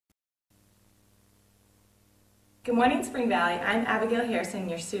Good morning, Spring Valley. I'm Abigail Harrison,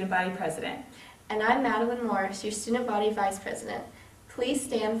 your student body president. And I'm Madeline Morris, your student body vice president. Please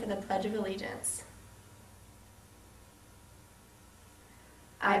stand for the Pledge of Allegiance.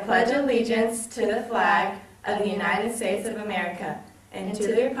 I pledge allegiance to the flag of the United States of America and to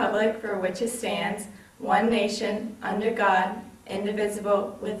the republic for which it stands, one nation, under God,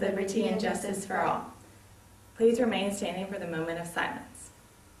 indivisible, with liberty and justice for all. Please remain standing for the moment of silence.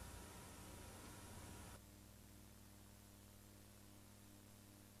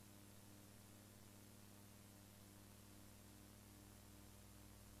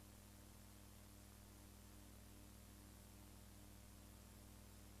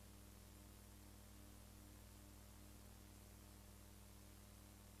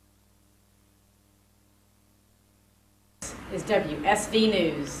 Is WSV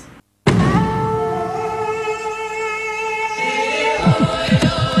News.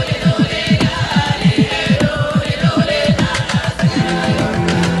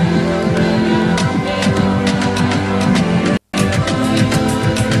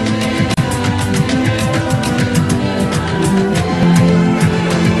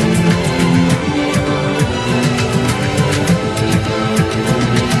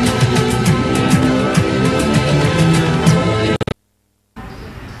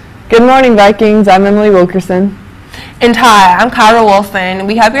 Good morning, Vikings. I'm Emily Wilkerson. And hi, I'm Kyra Wilson.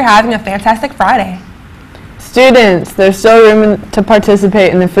 We hope you're having a fantastic Friday. Students, there's still room to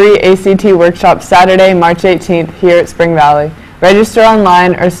participate in the free ACT workshop Saturday, March 18th here at Spring Valley. Register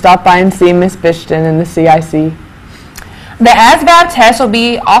online or stop by and see Ms. Bishton in the CIC. The ASVAB test will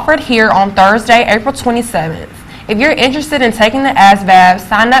be offered here on Thursday, April 27th. If you're interested in taking the ASVAB,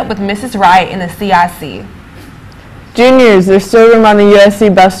 sign up with Mrs. Wright in the CIC. Juniors, there's still room on the USC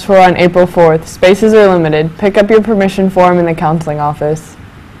bus tour on April 4th. Spaces are limited. Pick up your permission form in the counseling office.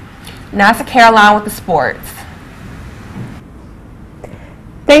 Now to Caroline with the sports.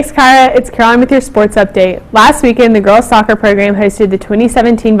 Thanks, Kyra. It's Caroline with your sports update. Last weekend, the girls soccer program hosted the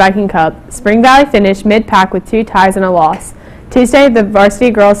 2017 Viking Cup. Spring Valley finished mid-pack with 2 ties and a loss. Tuesday, the varsity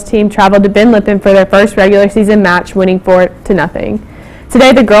girls team traveled to Ben Lippen for their first regular season match, winning 4-0.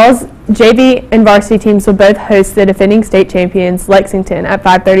 Today, the girls' JV and varsity teams will both host the defending state champions, Lexington, at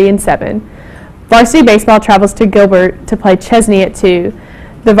 5:30 and 7. Varsity baseball travels to Gilbert to play Chesney at 2.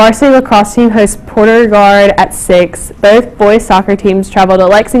 The varsity lacrosse team hosts Porter Guard at 6. Both boys soccer teams travel to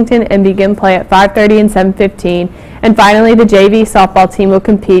Lexington and begin play at 5:30 and 7:15. And finally, the JV softball team will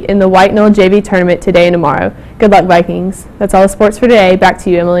compete in the White Knoll JV tournament today and tomorrow. Good luck, Vikings. That's all the sports for today. Back to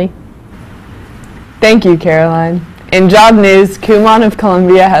you, Emily. Thank you, Caroline. In job news, Kumon of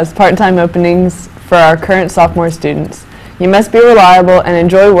Columbia has part-time openings for our current sophomore students. You must be reliable and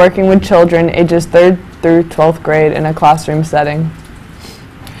enjoy working with children ages 3rd through 12th grade in a classroom setting.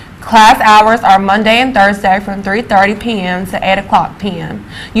 Class hours are Monday and Thursday from 3:30 p.m. to 8:00 p.m.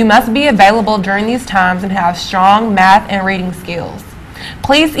 You must be available during these times and have strong math and reading skills.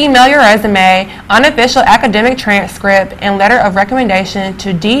 Please email your resume, unofficial academic transcript, and letter of recommendation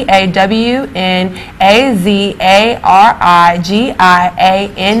to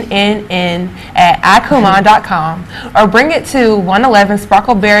dawnazigannin@ikumon.com or bring it to 111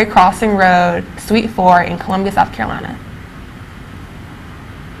 Sparkleberry Crossing Road, Suite 4 in Columbia, South Carolina.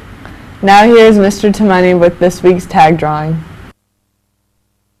 Now here's Mr. Tamani with this week's tag drawing.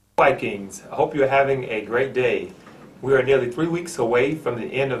 Vikings, I hope you're having a great day. We are nearly 3 weeks away from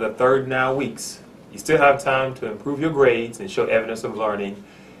the end of the third 9 weeks. You still have time to improve your grades and show evidence of learning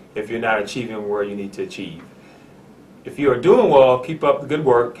if you're not achieving where you need to achieve. If you are doing well, keep up the good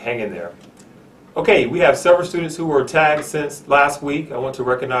work, hang in there. Okay, we have several students who were tagged since last week. I want to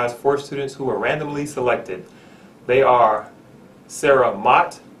recognize 4 students who were randomly selected. They are Sarah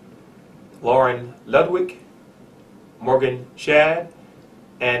Mott, Lauren Ludwig, Morgan Shad,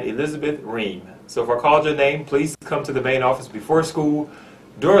 and Elizabeth Ream. So if I called your name, please come to the main office before school,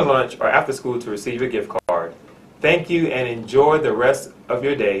 during lunch, or after school to receive your gift card. Thank you and enjoy the rest of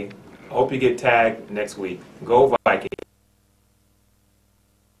your day. I hope you get tagged next week. Go Vikings.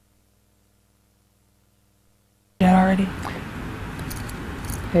 That already?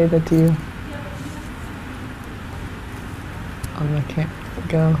 Hey, that's you. I can't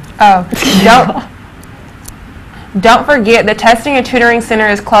go. Oh, Don't forget, the Testing and Tutoring Center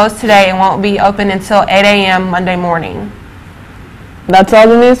is closed today and won't be open until 8 a.m. Monday morning. That's all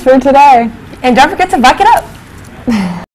the news for today. And don't forget to bike it up.